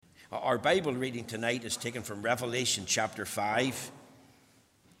Our Bible reading tonight is taken from Revelation chapter 5.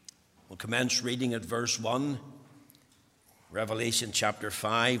 We'll commence reading at verse 1. Revelation chapter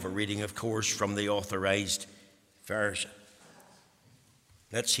 5, a reading, of course, from the Authorized Version.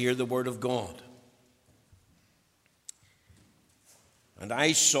 Let's hear the word of God. And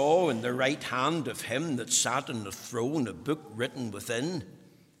I saw in the right hand of him that sat on the throne a book written within,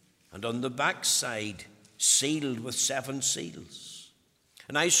 and on the backside sealed with 7 seals.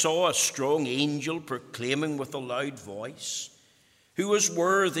 And I saw a strong angel proclaiming with a loud voice, who was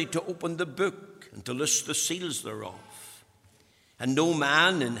worthy to open the book and to loose the seals thereof? And no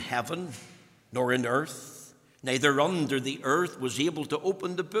man in heaven, nor in earth, neither under the earth, was able to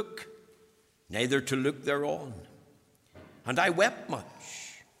open the book, neither to look thereon. And I wept much,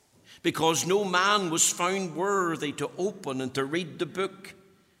 because no man was found worthy to open and to read the book,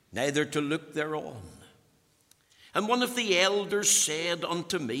 neither to look thereon. And one of the elders said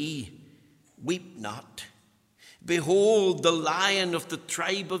unto me, Weep not. Behold, the Lion of the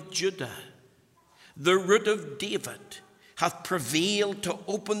tribe of Judah, the Root of David, hath prevailed to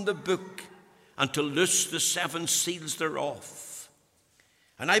open the book and to loose the 7 seals thereof.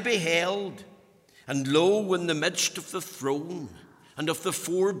 And I beheld, and lo, in the midst of the throne and of the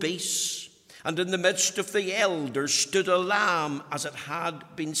 4 beasts, and in the midst of the elders, stood a lamb as it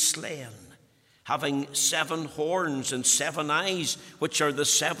had been slain, having 7 horns and 7 eyes, which are the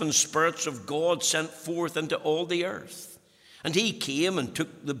 7 spirits of God sent forth into all the earth. And he came and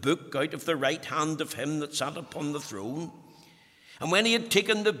took the book out of the right hand of him that sat upon the throne. And when he had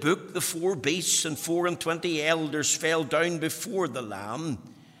taken the book, the 4 beasts and 24 elders fell down before the Lamb,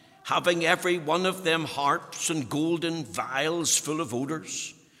 having every one of them harps and golden vials full of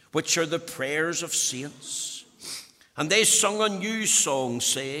odors, which are the prayers of saints. And they sung a new song,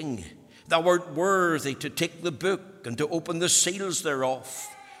 saying, Thou art worthy to take the book and to open the seals thereof,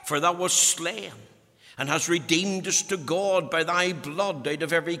 for thou wast slain, and hast redeemed us to God by thy blood out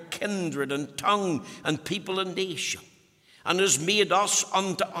of every kindred and tongue and people and nation, and hast made us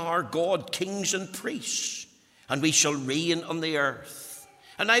unto our God kings and priests, and we shall reign on the earth.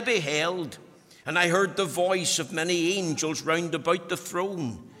 And I beheld, and I heard the voice of many angels round about the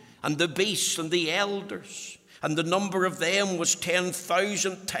throne, and the beasts and the elders. And the number of them was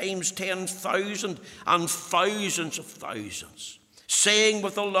 10,000 times 10,000 and thousands of thousands, saying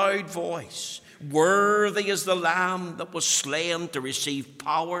with a loud voice, Worthy is the Lamb that was slain to receive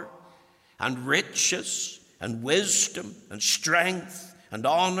power and riches and wisdom and strength and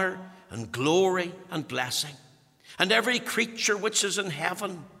honor and glory and blessing. And every creature which is in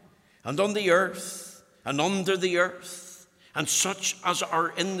heaven and on the earth and under the earth, and such as are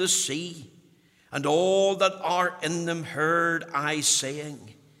in the sea, and all that are in them, heard I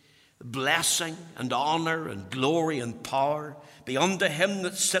saying, Blessing and honor and glory and power be unto him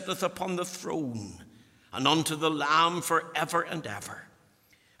that sitteth upon the throne, and unto the Lamb for ever and ever.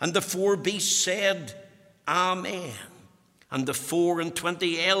 And the 4 beasts said, Amen. And the 24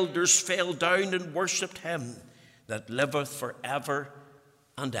 elders fell down and worshipped him that liveth for ever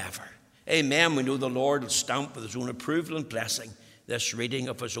and ever. Amen. We know the Lord will stamp with his own approval and blessing this reading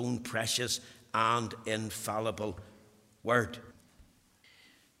of his own precious and infallible word.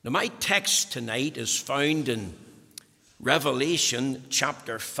 Now, my text tonight is found in Revelation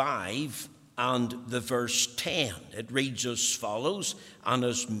chapter 5 and the verse 10. It reads as follows, And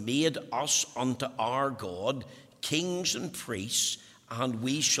has made us unto our God kings and priests, and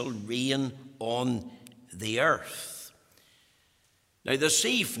we shall reign on the earth. Now, this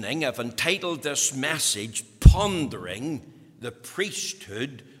evening I've entitled this message, Pondering the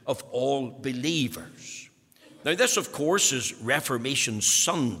Priesthood of all believers. Now, this, of course, is Reformation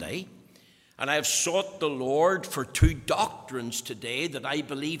Sunday, and I have sought the Lord for 2 doctrines today that I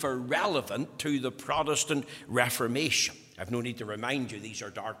believe are relevant to the Protestant Reformation. I've no need to remind you these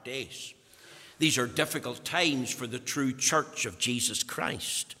are dark days. These are difficult times for the true church of Jesus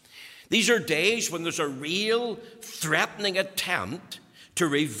Christ. These are days when there's a real threatening attempt to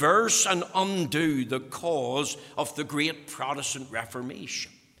reverse and undo the cause of the great Protestant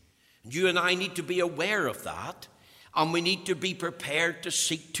Reformation. You and I need to be aware of that, and we need to be prepared to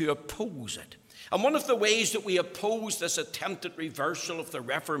seek to oppose it. And one of the ways that we oppose this attempted reversal of the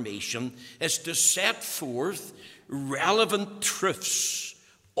Reformation is to set forth relevant truths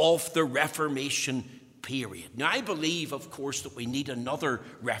of the Reformation period. Now, I believe, of course, that we need another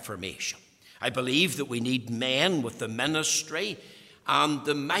Reformation. I believe that we need men with the ministry and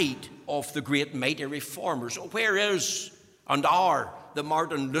the might of the great mighty reformers. Where is and are the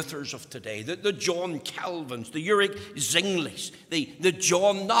Martin Luthers of today, the John Calvins, the Ulrich Zwinglys, the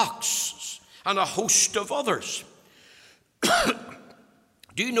John Knoxes, and a host of others?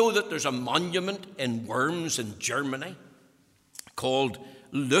 Do you know that there's a monument in Worms in Germany called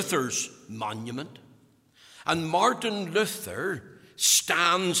Luther's Monument? And Martin Luther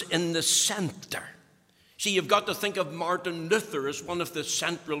stands in the center. See, you've got to think of Martin Luther as one of the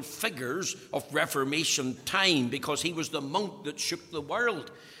central figures of Reformation time, because he was the monk that shook the world.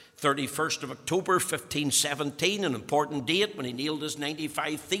 31st of October 1517, an important date when he nailed his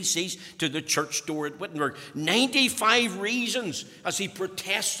 95 Theses to the church door at Wittenberg. 95 reasons as he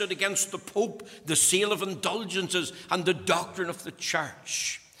protested against the Pope, the sale of indulgences, and the doctrine of the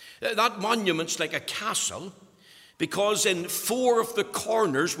church. That monument's like a castle, because in 4 of the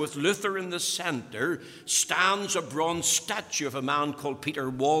corners, with Luther in the center, stands a bronze statue of a man called Peter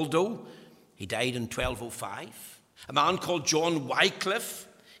Waldo. He died in 1205. A man called John Wycliffe.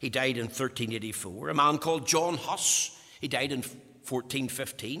 He died in 1384. A man called John Huss. He died in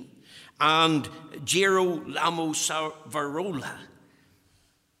 1415. And Girolamo Savonarola.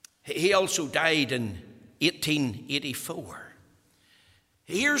 He also died in 1884.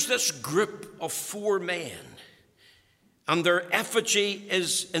 Here's this group of 4 men, and their effigy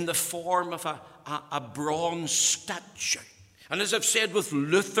is in the form of a bronze statue. And as I've said, with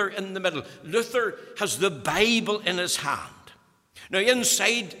Luther in the middle, Luther has the Bible in his hand. Now,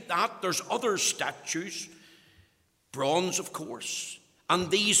 inside that, there's other statues, bronze, of course,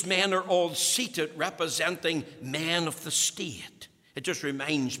 and these men are all seated representing men of the state. It just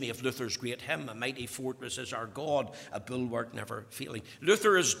reminds me of Luther's great hymn, "A mighty fortress is our God, a bulwark never failing."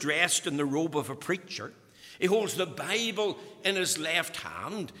 Luther is dressed in the robe of a preacher. He holds the Bible in his left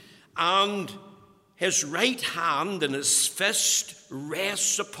hand, and his right hand in his fist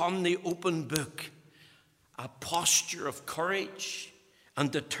rests upon the open book, a posture of courage and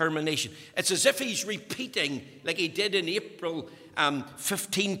determination. It's as if he's repeating, like he did in April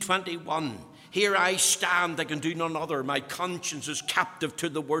 1521, "Here I stand, I can do none other. My conscience is captive to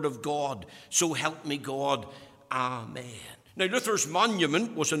the word of God. So help me God. Amen." Now, Luther's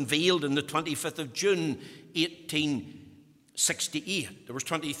monument was unveiled on the 25th of June, 1868. There was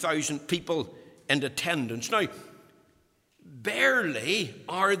 20,000 people in attendance. Now, barely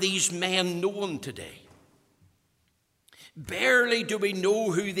are these men known today. Barely do we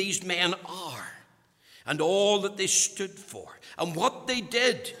know who these men are and all that they stood for and what they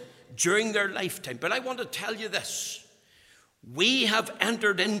did during their lifetime. But I want to tell you this: we have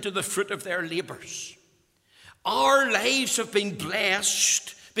entered into the fruit of their labors. Our lives have been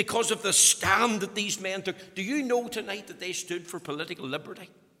blessed because of the stand that these men took. Do you know tonight that they stood for political liberty?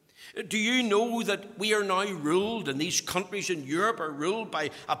 Do you know that we are now ruled, and these countries in Europe are ruled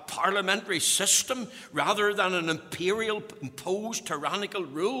by a parliamentary system rather than an imperial imposed tyrannical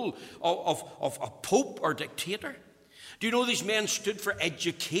rule of a pope or dictator? Do you know these men stood for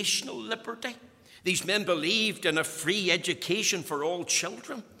educational liberty? These men believed in a free education for all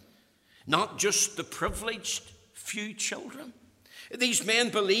children, not just the privileged few children. These men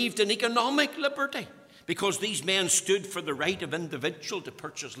believed in economic liberty, because these men stood for the right of individual to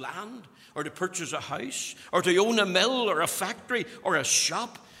purchase land or to purchase a house or to own a mill or a factory or a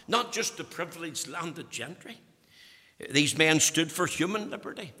shop, not just the privileged landed gentry. These men stood for human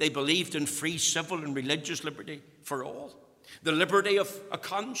liberty. They believed in free civil and religious liberty for all, the liberty of a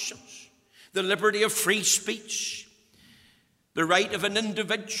conscience, the liberty of free speech, the right of an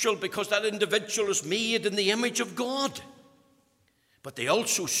individual because that individual is made in the image of God. But they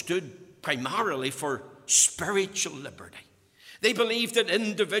also stood primarily for spiritual liberty. They believed that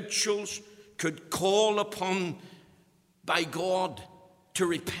individuals could call upon by God to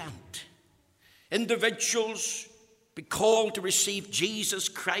repent. Individuals be called to receive Jesus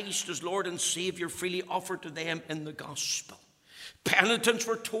Christ as Lord and Savior, freely offered to them in the gospel. Penitents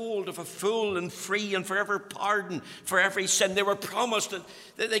were told of a full and free and forever pardon for every sin. They were promised that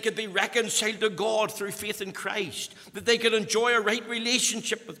they could be reconciled to God through faith in Christ, that they could enjoy a right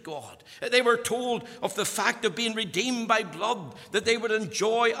relationship with God. They were told of the fact of being redeemed by blood, that they would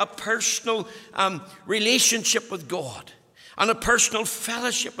enjoy a personal relationship with God and a personal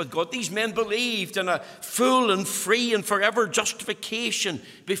fellowship with God. These men believed in a full and free and forever justification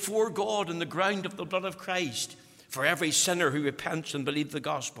before God in the ground of the blood of Christ for every sinner who repents and believes the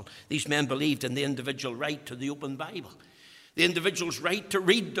gospel. These men believed in the individual right to the open Bible, the individual's right to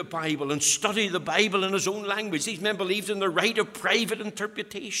read the Bible and study the Bible in his own language. These men believed in the right of private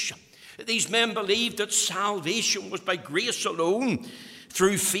interpretation. These men believed that salvation was by grace alone,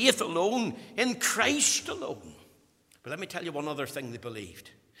 through faith alone, in Christ alone. But let me tell you one other thing they believed.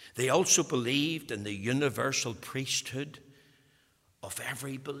 They also believed in the universal priesthood of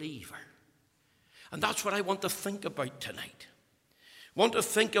every believer. And that's what I want to think about tonight. want to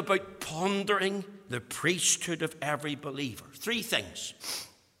think about pondering the priesthood of every believer. Three things.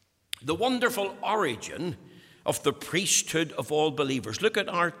 The wonderful origin of the priesthood of all believers. Look at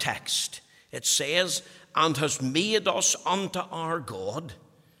our text. It says, and has made us unto our God.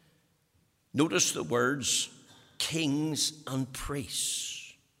 Notice the words, kings and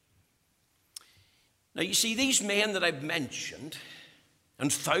priests. Now you see, these men that I've mentioned,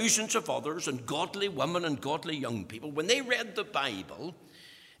 and thousands of others, and godly women and godly young people, when they read the Bible,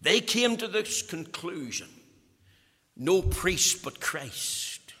 they came to this conclusion: no priest but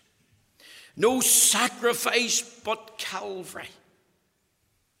Christ, no sacrifice but Calvary,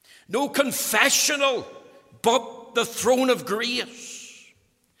 no confessional but the throne of grace,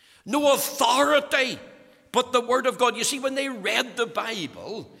 no authority but the Word of God. You see, when they read the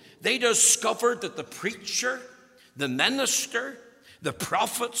Bible, they discovered that the preacher, the minister, the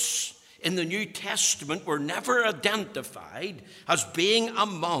prophets in the New Testament were never identified as being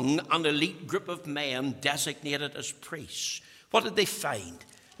among an elite group of men designated as priests. What did they find?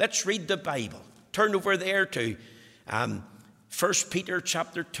 Let's read the Bible. Turn over there to 1 Peter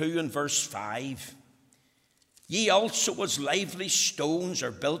chapter 2 and verse 5. Ye also as lively stones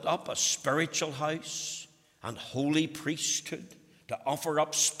are built up a spiritual house and holy priesthood, to offer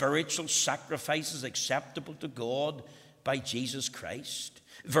up spiritual sacrifices acceptable to God by Jesus Christ.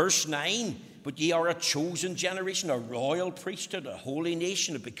 Verse 9, but ye are a chosen generation, a royal priesthood, a holy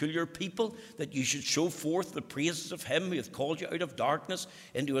nation, a peculiar people, that you should show forth the praises of him who hath called you out of darkness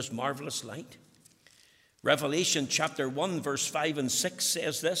into his marvelous light. Revelation chapter 1 verse 5 and 6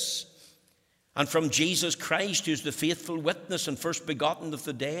 says this, and from Jesus Christ, who is the faithful witness and first begotten of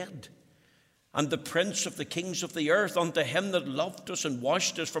the dead, and the prince of the kings of the earth, unto him that loved us and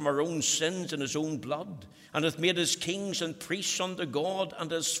washed us from our own sins in his own blood, and hath made us kings and priests unto God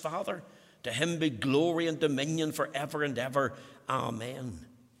and his Father. To him be glory and dominion for ever and ever. Amen.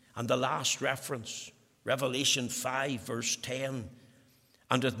 And the last reference, Revelation 5 verse 10,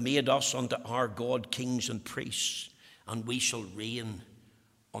 and hath made us unto our God kings and priests, and we shall reign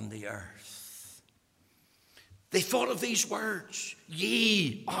on the earth. They thought of these words: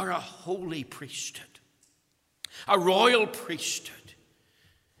 ye are a holy priesthood, a royal priesthood.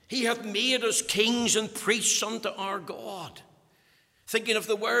 He hath made us kings and priests unto our God. Thinking of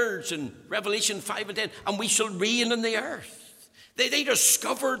the words in Revelation 5 and 10, and we shall reign in the earth. They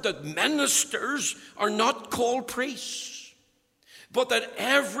discovered that ministers are not called priests, but that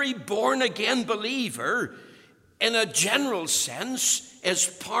every born-again believer, in a general sense, is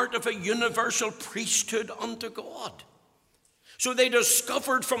part of a universal priesthood unto God. So they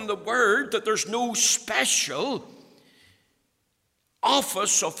discovered from the word that there's no special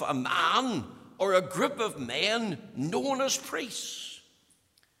office of a man or a group of men known as priests.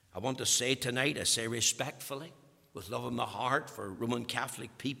 I want to say tonight, I say respectfully, with love in my heart for Roman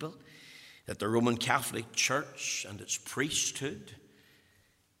Catholic people, that the Roman Catholic Church and its priesthood,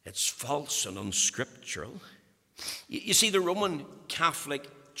 it's false and unscriptural. You see, the Roman Catholic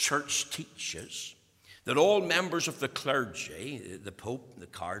Church teaches that all members of the clergy, the Pope, the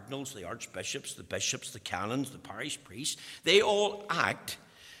cardinals, the archbishops, the bishops, the canons, the parish priests, they all act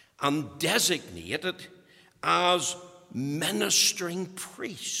and designated as ministering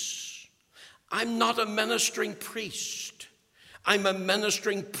priests. I'm not a ministering priest. I'm a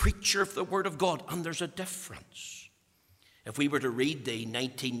ministering preacher of the Word of God, and there's a difference. If we were to read the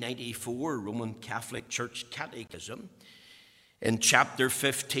 1994 Roman Catholic Church Catechism, in chapter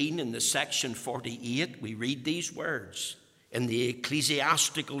 15, in the section 48, we read these words: in the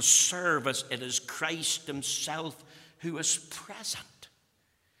ecclesiastical service, it is Christ himself who is present.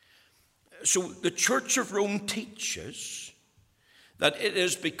 So the Church of Rome teaches that it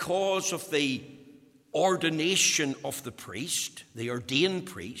is because of the ordination of the priest, the ordained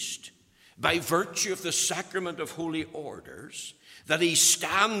priest, by virtue of the sacrament of holy orders, that he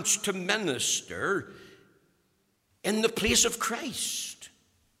stands to minister in the place of Christ.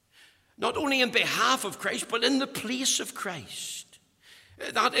 Not only in behalf of Christ, but in the place of Christ.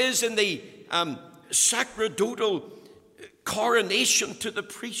 That is, in the sacerdotal coronation to the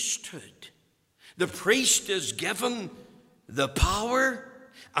priesthood. The priest is given the power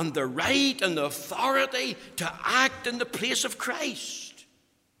and the right and the authority to act in the place of Christ.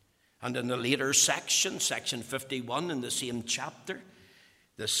 And in the later section, section 51 in the same chapter,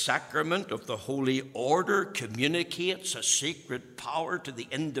 the sacrament of the holy order communicates a sacred power to the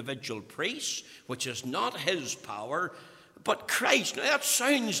individual priest, which is not his power, but Christ. Now that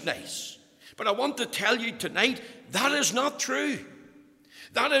sounds nice, but I want to tell you tonight, that is not true.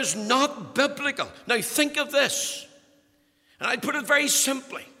 That is not biblical. Now think of this, and I put it very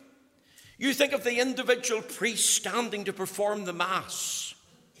simply. You think of the individual priest standing to perform the Mass.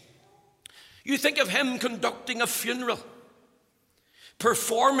 You think of him conducting a funeral,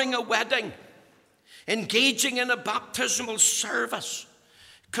 performing a wedding, engaging in a baptismal service,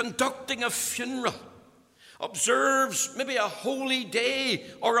 conducting a funeral, observes maybe a holy day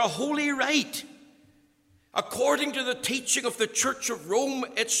or a holy rite. According to the teaching of the Church of Rome,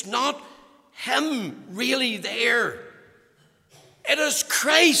 it's not him really there. It is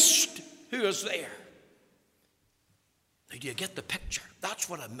Christ who is there. Now, do you get the picture? That's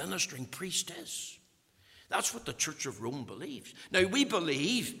what a ministering priest is. That's what the Church of Rome believes. Now, we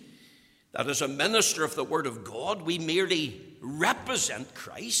believe that as a minister of the Word of God, we merely represent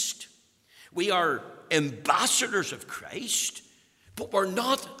Christ. We are ambassadors of Christ, but we're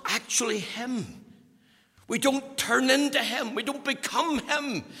not actually him. We don't turn into him. We don't become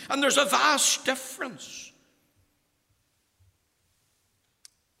him. And there's a vast difference.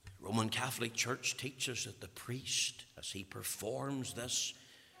 The Roman Catholic Church teaches that the priest, as he performs this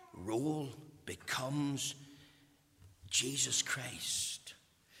role, becomes Jesus Christ.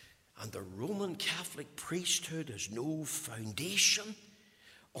 And the Roman Catholic priesthood has no foundation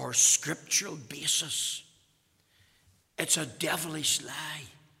or scriptural basis. It's a devilish lie.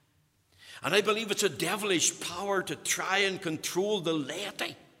 And I believe it's a devilish power to try and control the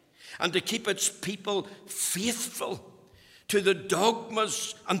laity and to keep its people faithful to the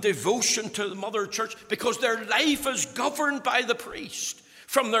dogmas and devotion to the Mother Church, because their life is governed by the priest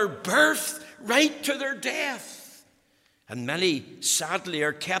from their birth right to their death. And many, sadly,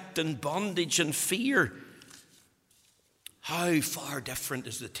 are kept in bondage and fear. How far different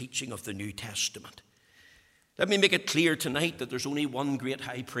is the teaching of the New Testament? Let me make it clear tonight that there's only one great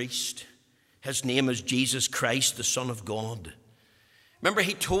high priest. His name is Jesus Christ, the Son of God. Remember,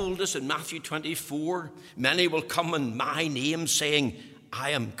 he told us in Matthew 24, many will come in my name saying, I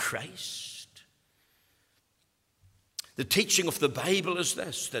am Christ. The teaching of the Bible is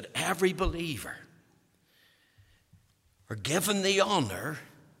this, that every believer are given the honor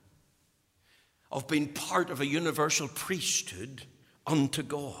of being part of a universal priesthood unto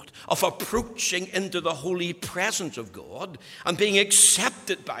God, of approaching into the holy presence of God and being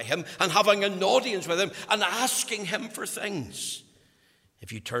accepted by him and having an audience with him and asking him for things.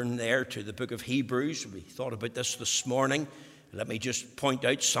 If you turn there to the book of Hebrews, we thought about this morning. Let me just point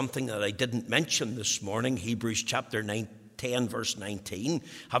out something that I didn't mention this morning. Hebrews chapter 10, verse 19.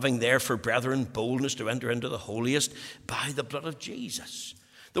 Having therefore, brethren, boldness to enter into the holiest by the blood of Jesus.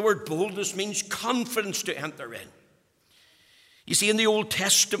 The word boldness means confidence to enter in. You see, in the Old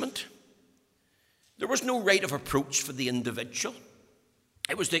Testament, there was no right of approach for the individual.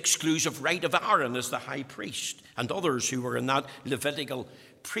 It was the exclusive right of Aaron as the high priest and others who were in that Levitical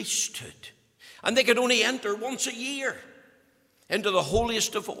priesthood. And they could only enter once a year into the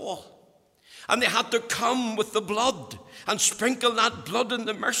holiest of all. And they had to come with the blood and sprinkle that blood in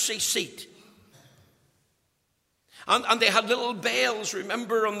the mercy seat. And they had little bells,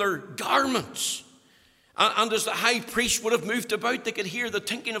 remember, on their garments. And as the high priest would have moved about, they could hear the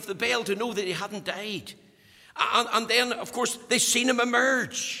tinkling of the bell to know that he hadn't died. And then, of course, they seen him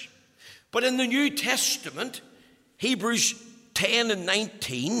emerge. But in the New Testament, Hebrews 10 and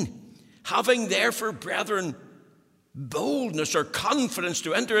 19, having therefore, brethren, boldness or confidence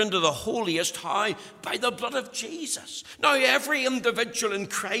to enter into the holiest, how? By the blood of Jesus. Now, every individual in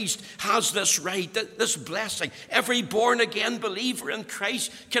Christ has this right, this blessing. Every born-again believer in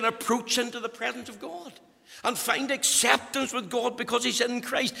Christ can approach into the presence of God and find acceptance with God because he's in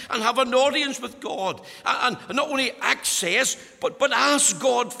Christ, and have an audience with God, and not only access, but ask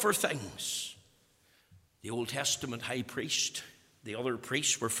God for things. The Old Testament high priest, the other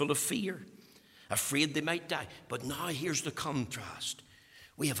priests were full of fear, afraid they might die. But now here's the contrast.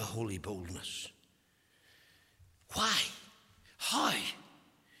 We have a holy boldness. Why? How?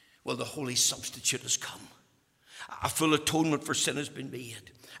 Well, the holy substitute has come. A full atonement for sin has been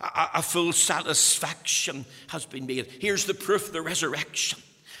made. A full satisfaction has been made. Here's the proof, the resurrection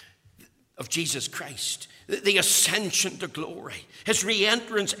of Jesus Christ, the ascension to glory, his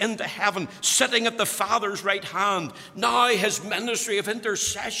re-entrance into heaven, sitting at the Father's right hand, now his ministry of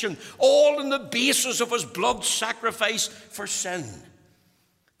intercession, all on the basis of his blood sacrifice for sin.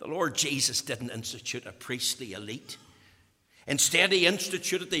 The Lord Jesus didn't institute a priestly elite. Instead, he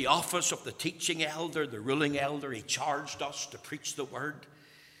instituted the office of the teaching elder, the ruling elder. He charged us to preach the word.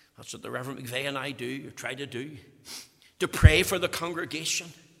 That's what the Reverend McVeigh and I do, or try to do. To pray for the congregation.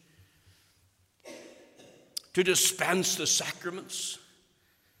 To dispense the sacraments.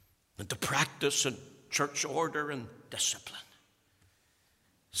 And to practice in church order and discipline.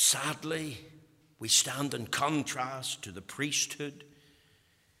 Sadly, we stand in contrast to the priesthood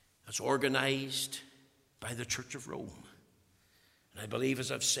It's organized by the Church of Rome. And I believe,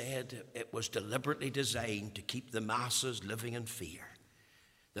 as I've said, it was deliberately designed to keep the masses living in fear.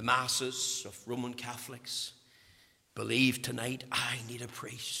 The masses of Roman Catholics believe tonight, I need a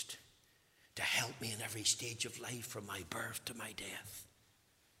priest to help me in every stage of life, from my birth to my death.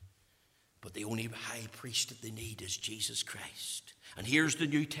 But the only high priest that they need is Jesus Christ. And here's the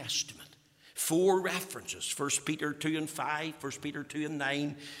New Testament. 4 references: 1 Peter 2 and 5, 1 Peter 2 and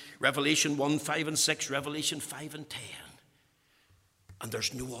 9, Revelation 1, 5 and 6, Revelation 5 and 10. And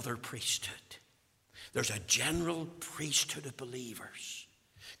there's no other priesthood. There's a general priesthood of believers.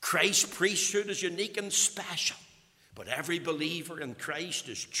 Christ's priesthood is unique and special, but every believer in Christ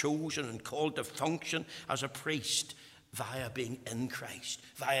is chosen and called to function as a priest via being in Christ,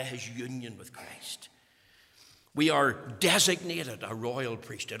 via his union with Christ. We are designated a royal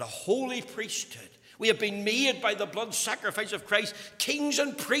priesthood, a holy priesthood. We have been made by the blood sacrifice of Christ kings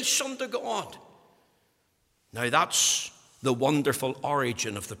and priests unto God. Now that's the wonderful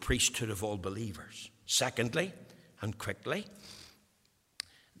origin of the priesthood of all believers. Secondly, and quickly,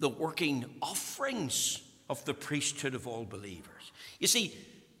 the working offerings of the priesthood of all believers. You see,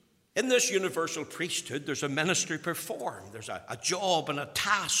 in this universal priesthood, there's a ministry performed. There's a job and a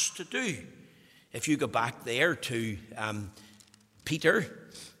task to do. If you go back there to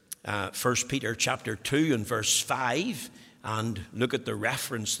Peter, 1 Peter chapter 2 and verse 5, and look at the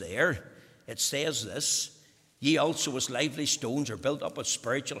reference there, it says this: ye also as lively stones are built up a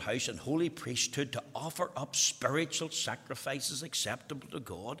spiritual house and holy priesthood to offer up spiritual sacrifices acceptable to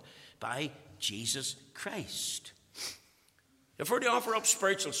God by Jesus Christ. If we're to offer up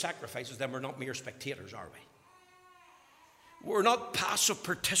spiritual sacrifices, then we're not mere spectators, are we? We're not passive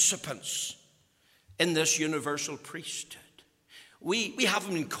participants in this universal priesthood. We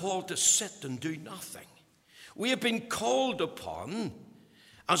haven't been called to sit and do nothing. We have been called upon,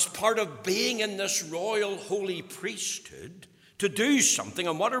 as part of being in this royal holy priesthood, to do something.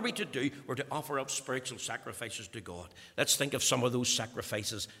 And what are we to do? We're to offer up spiritual sacrifices to God. Let's think of some of those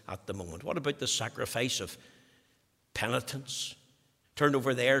sacrifices at the moment. What about the sacrifice of penitence? Turn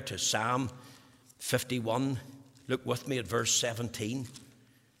over there to Psalm 51. Look with me at verse 17.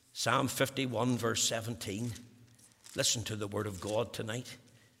 Psalm 51, verse 17. Listen to the word of God tonight.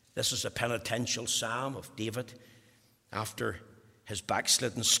 This is a penitential psalm of David after his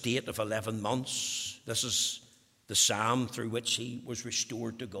backslidden state of 11 months. This is the psalm through which he was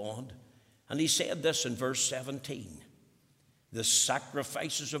restored to God. And he said this in verse 17: the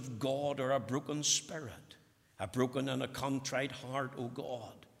sacrifices of God are a broken spirit, a broken and a contrite heart, O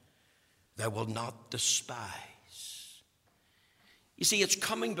God, thou wilt not despise. You see, it's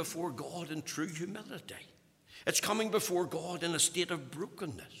coming before God in true humility. It's coming before God in a state of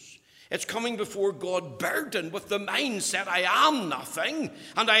brokenness. It's coming before God burdened with the mindset, I am nothing,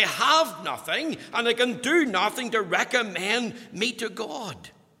 and I have nothing, and I can do nothing to recommend me to God.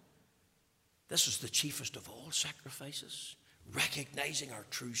 This is the chiefest of all sacrifices, recognizing our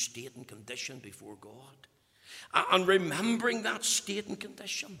true state and condition before God, and remembering that state and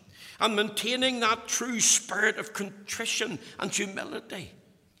condition, and maintaining that true spirit of contrition and humility.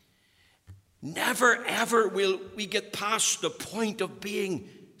 Never ever will we get past the point of being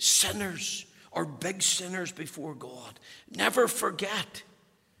sinners or big sinners before God. Never forget.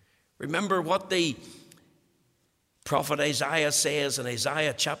 Remember what the prophet Isaiah says in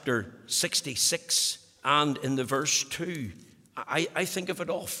Isaiah chapter 66 and in the verse 2. I think of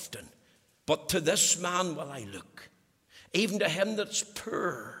it often. But to this man will I look, even to him that's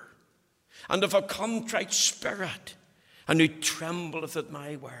poor and of a contrite spirit, and who trembleth at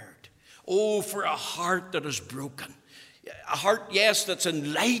my word. Oh, for a heart that is broken. A heart, yes, that's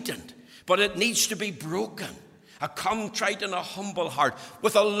enlightened, but it needs to be broken. A contrite and a humble heart,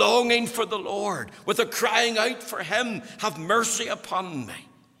 with a longing for the Lord, with a crying out for him, have mercy upon me.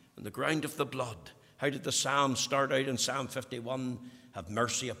 On the ground of the blood. How did the psalm start out in Psalm 51? Have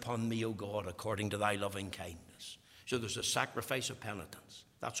mercy upon me, O God, according to thy loving kindness. So there's a sacrifice of penitence.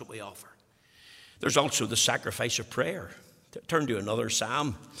 That's what we offer. There's also the sacrifice of prayer. Turn to another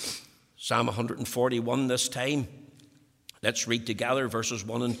psalm. Psalm 141 this time. Let's read together verses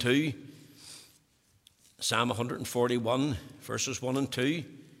 1 and 2. Psalm 141, verses 1 and 2.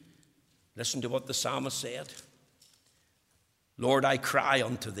 Listen to what the psalmist said. Lord, I cry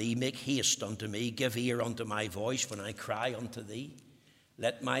unto thee, make haste unto me, give ear unto my voice when I cry unto thee.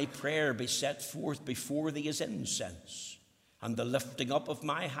 Let my prayer be set forth before thee as incense, and the lifting up of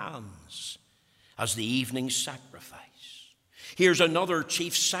my hands as the evening sacrifice. Here's another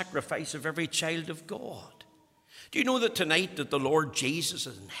chief sacrifice of every child of God. Do you know that tonight that the Lord Jesus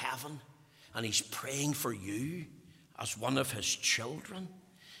is in heaven and he's praying for you as one of his children?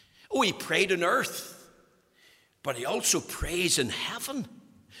 Oh, he prayed on earth, but he also prays in heaven.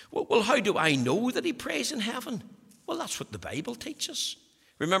 Well, how do I know that he prays in heaven? Well, that's what the Bible teaches.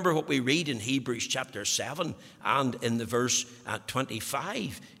 Remember what we read in Hebrews chapter 7 and in the verse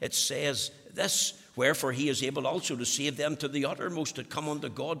 25. It says this, wherefore he is able also to save them to the uttermost that come unto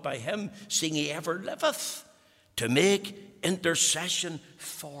God by him, seeing he ever liveth, to make intercession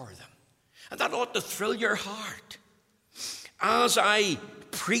for them. And that ought to thrill your heart. As I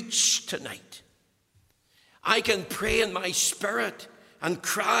preach tonight, I can pray in my spirit and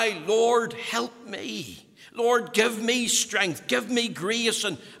cry, Lord, help me. Lord, give me strength, give me grace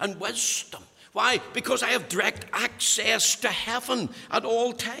and wisdom. Why? Because I have direct access to heaven at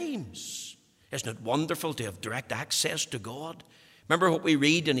all times. Isn't it wonderful to have direct access to God? Remember what we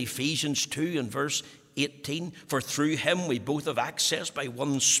read in Ephesians 2 and verse 18? For through him we both have access by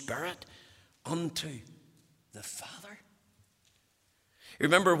one Spirit unto the Father.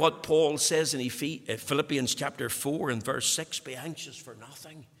 Remember what Paul says in Philippians chapter 4 and verse 6, be anxious for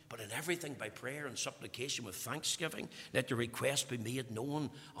nothing, but in everything by prayer and supplication with thanksgiving, let your request be made known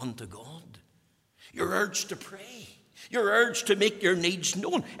unto God. You're urged to pray. You're urged to make your needs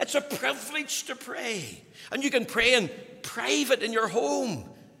known. It's a privilege to pray. And you can pray in private in your home,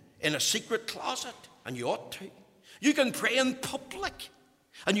 in a secret closet, and you ought to. You can pray in public,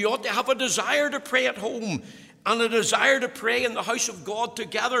 and you ought to have a desire to pray at home and a desire to pray in the house of God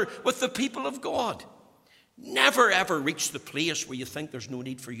together with the people of God. Never ever reach the place where you think there's no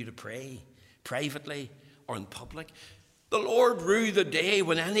need for you to pray, privately or in public. The Lord rue the day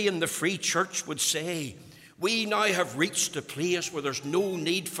when any in the free church would say, we now have reached a place where there's no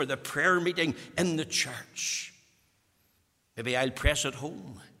need for the prayer meeting in the church. Maybe I'll press it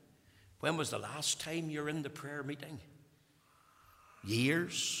home. When was the last time you were in the prayer meeting?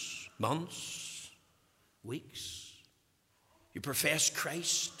 Years, months, weeks? You profess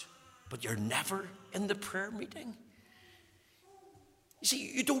Christ, but you're never in the prayer meeting. You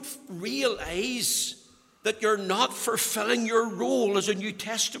see, you don't realize that you're not fulfilling your role as a New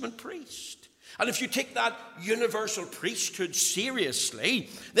Testament priest. And if you take that universal priesthood seriously,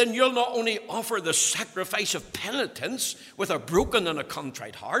 then you'll not only offer the sacrifice of penitence with a broken and a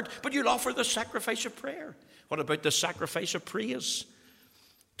contrite heart, but you'll offer the sacrifice of prayer. What about the sacrifice of praise?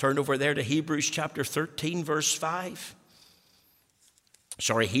 Turn over there to Hebrews chapter 13, verse 5.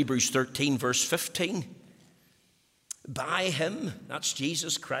 Hebrews 13, verse 15. By him, that's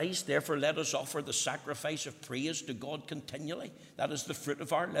Jesus Christ, therefore let us offer the sacrifice of praise to God continually. That is the fruit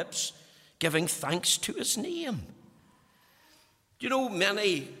of our lips, giving thanks to his name. You know,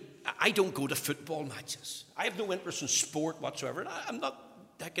 I don't go to football matches. I have no interest in sport whatsoever. I'm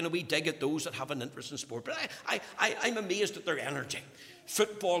not taking a wee dig at those that have an interest in sport, but I'm amazed at their energy.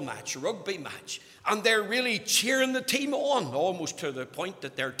 Football match, rugby match, and they're really cheering the team on, almost to the point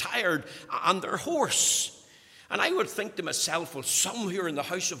that they're tired and they're hoarse. And I would think to myself, well, some here in the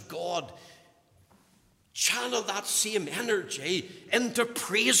house of God channel that same energy into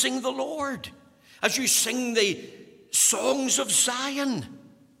praising the Lord as you sing the songs of Zion.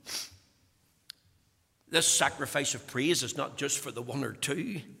 This sacrifice of praise is not just for the one or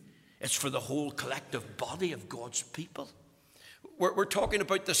two, it's for the whole collective body of God's people. We're talking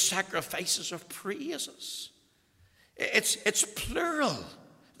about the sacrifices of praises. It's plural.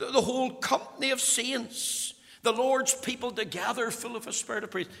 The whole company of saints, the Lord's people together, full of a spirit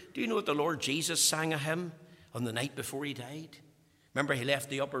of praise. Do you know that the Lord Jesus sang a hymn on the night before he died? Remember, he left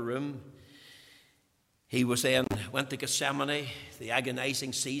the upper room. He went to Gethsemane, the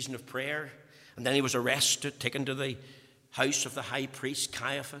agonizing season of prayer. And then he was arrested, taken to the house of the high priest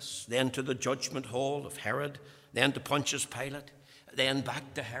Caiaphas, then to the judgment hall of Herod, then to Pontius Pilate, then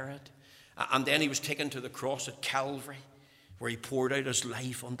back to Herod. And then he was taken to the cross at Calvary, where he poured out his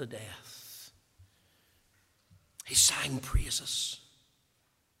life unto death. He sang praises.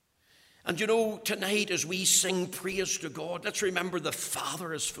 And you know, tonight as we sing praise to God, let's remember the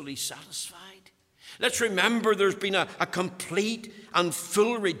Father is fully satisfied. Let's remember there's been a complete and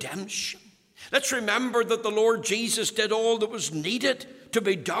full redemption. Let's remember that the Lord Jesus did all that was needed to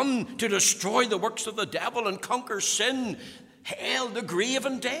be done to destroy the works of the devil and conquer sin, hell, the grave,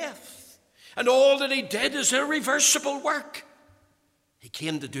 and death. And all that he did is irreversible work. He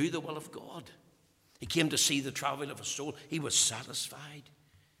came to do the will of God. He came to see the travail of his soul. He was satisfied.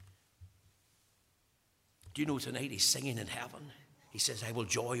 Do you know tonight he's singing in heaven? He says, I will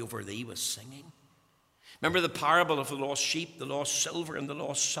joy over thee with singing. Remember the parable of the lost sheep, the lost silver, and the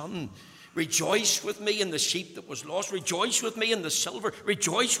lost son. Rejoice with me in the sheep that was lost. Rejoice with me in the silver.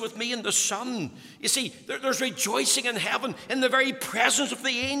 Rejoice with me in the son. You see, there's rejoicing in heaven in the very presence of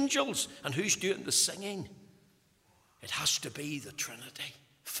the angels. And who's doing the singing? It has to be the Trinity.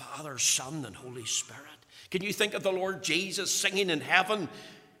 Father, Son, and Holy Spirit. Can you think of the Lord Jesus singing in heaven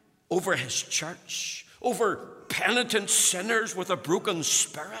over his church, over penitent sinners with a broken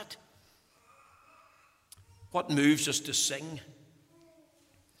spirit? What moves us to sing?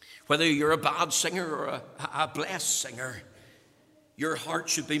 Whether you're a bad singer or a blessed singer, your heart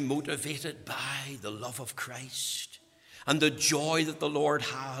should be motivated by the love of Christ and the joy that the Lord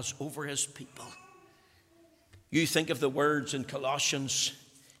has over his people. You think of the words in Colossians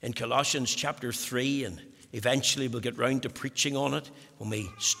chapter 3, and eventually we'll get round to preaching on it when we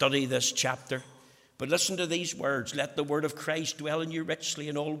study this chapter. But listen to these words. Let the word of Christ dwell in you richly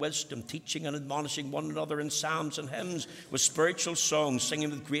in all wisdom, teaching and admonishing one another in psalms and hymns with spiritual songs, singing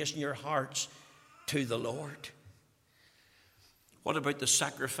with grace in your hearts to the Lord. What about the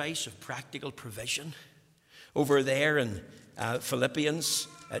sacrifice of practical provision? Over there in Philippians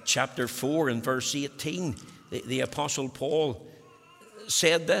chapter 4 and verse 18, the Apostle Paul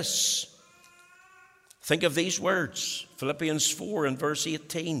said this. Think of these words, Philippians 4 and verse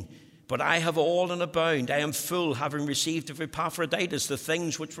 18. But I have all and abound. I am full, having received of Epaphroditus the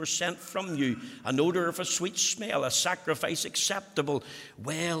things which were sent from you, an odor of a sweet smell, a sacrifice acceptable,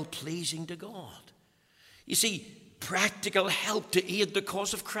 well pleasing to God. You see, practical help to aid the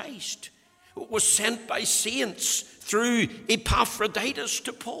cause of Christ was sent by saints through Epaphroditus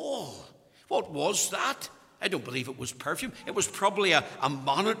to Paul. What was that? I don't believe it was perfume. It was probably a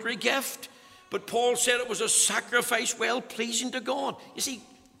monetary gift. But Paul said it was a sacrifice well pleasing to God. You see,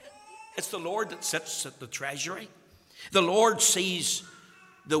 it's the Lord that sits at the treasury. The Lord sees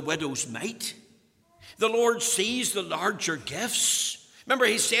the widow's mite. The Lord sees the larger gifts. Remember,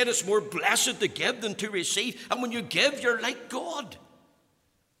 he said it's more blessed to give than to receive. And when you give, you're like God.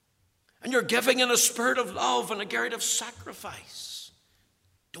 And you're giving in a spirit of love and a spirit of sacrifice.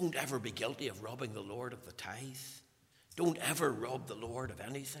 Don't ever be guilty of robbing the Lord of the tithe. Don't ever rob the Lord of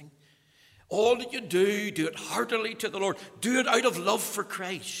anything. All that you do, do it heartily to the Lord. Do it out of love for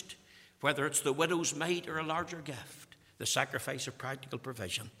Christ. Whether it's the widow's mite or a larger gift, the sacrifice of practical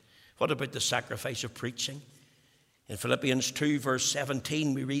provision. What about the sacrifice of preaching? In Philippians 2 verse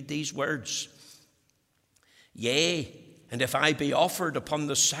 17 we read these words. Yea, and if I be offered upon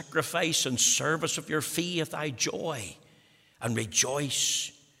the sacrifice and service of your faith, I joy and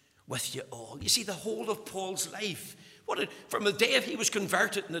rejoice with you all. You see, the whole of Paul's life, from the day he was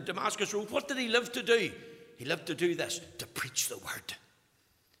converted in the Damascus Road, what did he live to do? He lived to do this, to preach the word.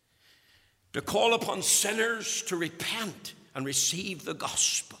 To call upon sinners to repent and receive the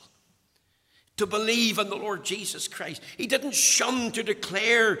gospel. To believe in the Lord Jesus Christ. He didn't shun to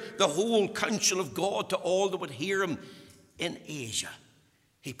declare the whole counsel of God to all that would hear him in Asia.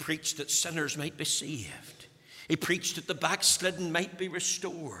 He preached that sinners might be saved. He preached that the backslidden might be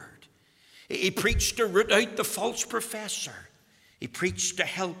restored. He preached to root out the false professor. He preached to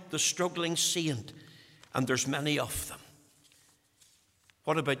help the struggling saint. And there's many of them.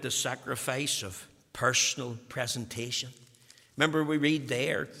 What about the sacrifice of personal presentation? Remember we read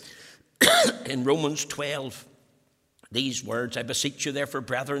there in Romans 12 these words, I beseech you therefore,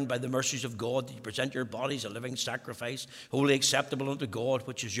 brethren, by the mercies of God, that you present your bodies a living sacrifice, wholly acceptable unto God,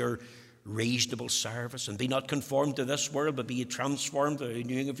 which is your reasonable service. And be not conformed to this world, but be ye transformed by the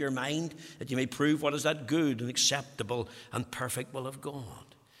renewing of your mind, that you may prove what is that good and acceptable and perfect will of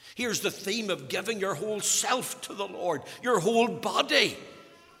God. Here's the theme of giving your whole self to the Lord, your whole body,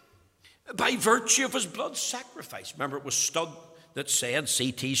 by virtue of his blood sacrifice. Remember, it was Studd that said,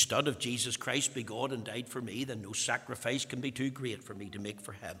 C.T. Studd, if Jesus Christ be God and died for me, then no sacrifice can be too great for me to make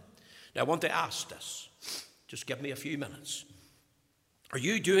for him. Now, I want to ask this. Just give me a few minutes. Are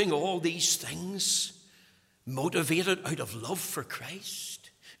you doing all these things motivated out of love for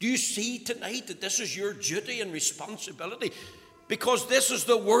Christ? Do you see tonight that this is your duty and responsibility? Because this is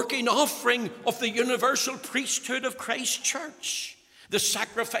the working offering of the universal priesthood of Christ's church. The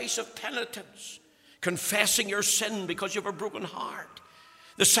sacrifice of penitence. Confessing your sin because you have a broken heart.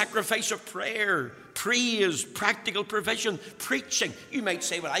 The sacrifice of prayer, praise, practical provision, preaching. You might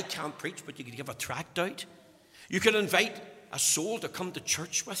say, well, I can't preach, but you could give a tract out. You could invite a soul to come to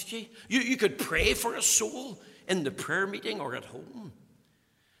church with you. You could pray for a soul in the prayer meeting or at home.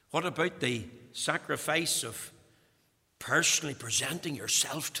 What about the sacrifice of personally presenting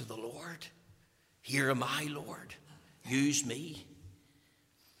yourself to the Lord? Here am I, Lord. Use me.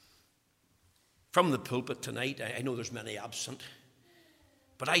 From the pulpit tonight, I know there's many absent,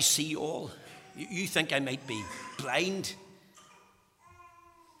 but I see all. You think I might be blind,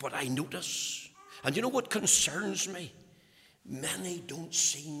 but I notice. And you know what concerns me? Many don't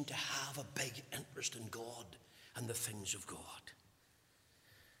seem to have a big interest in God and the things of God.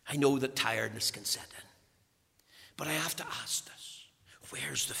 I know that tiredness can set in, but I have to ask this.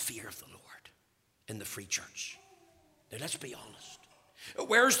 where's the fear of the Lord in the Free Church? Now let's be honest.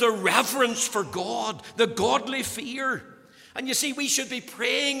 Where's the reverence for God, the godly fear? And you see, we should be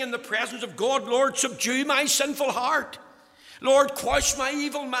praying in the presence of God, Lord, subdue my sinful heart. Lord, quash my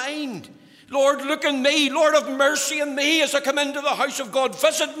evil mind. Lord, look on me. Lord, have mercy on me as I come into the house of God.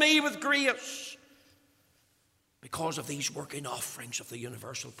 Visit me with grace. Because of these working offerings of the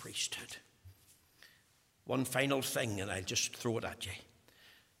universal priesthood. One final thing, and I'll just throw it at you.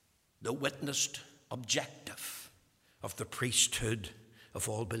 The witnessed objective of the priesthood of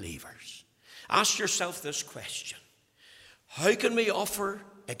all believers. Ask yourself this question. How can we offer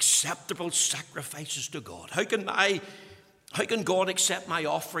acceptable sacrifices to God? How can God accept my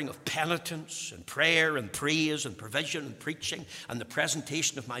offering of penitence and prayer and praise and provision and preaching and the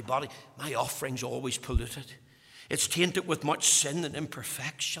presentation of my body? My offering's always polluted. It's tainted with much sin and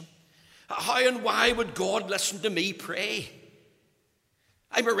imperfection. How and why would God listen to me pray?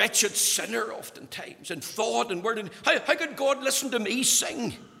 I'm a wretched sinner oftentimes in thought and word. How could God listen to me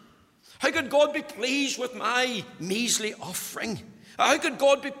sing? How could God be pleased with my measly offering? How could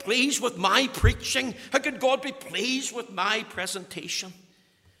God be pleased with my preaching? How could God be pleased with my presentation?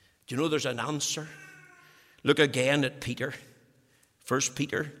 Do you know there's an answer? Look again at Peter. 1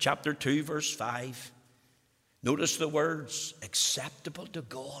 Peter chapter 2, verse 5. Notice the words, acceptable to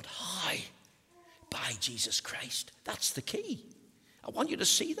God. How? By Jesus Christ. That's the key. I want you to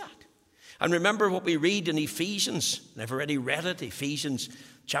see that. And remember what we read in Ephesians. And I've already read it, Ephesians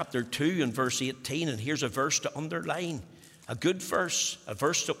chapter 2 and verse 18. And here's a verse to underline. A good verse, a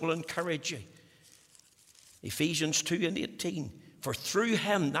verse that will encourage you. Ephesians 2 and 18. For through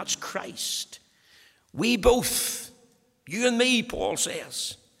him, that's Christ, we both, you and me, Paul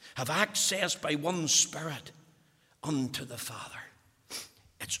says, have access by one Spirit unto the Father.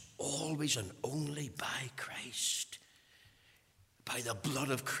 It's always and only by Christ, by the blood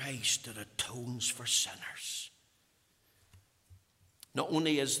of Christ that atones for sinners. Not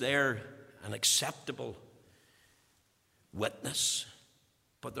only is there an acceptable witness,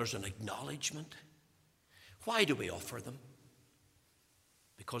 but there's an acknowledgement. Why do we offer them?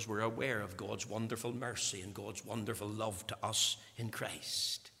 Because we're aware of God's wonderful mercy and God's wonderful love to us in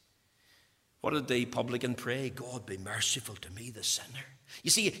Christ. What did the publican pray? God, be merciful to me, the sinner. You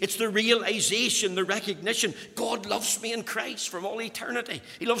see, it's the realization, the recognition, God loves me in Christ from all eternity.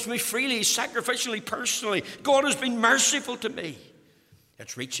 He loves me freely, sacrificially, personally. God has been merciful to me.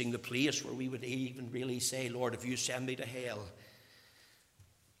 It's reaching the place where we would even really say, Lord, if you send me to hell,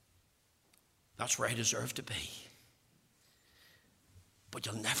 that's where I deserve to be. But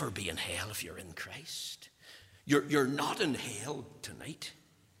you'll never be in hell if you're in Christ. You're not in hell tonight.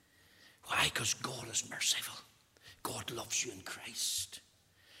 Why? Because God is merciful. God loves you in Christ.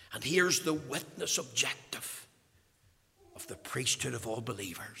 And here's the witness objective of the priesthood of all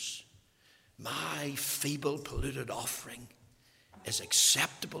believers. My feeble, polluted offering is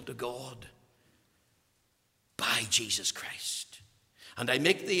acceptable to God by Jesus Christ. And I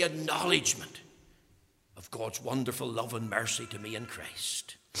make the acknowledgement of God's wonderful love and mercy to me in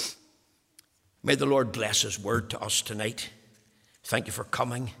Christ. May the Lord bless his word to us tonight. Thank you for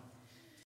coming.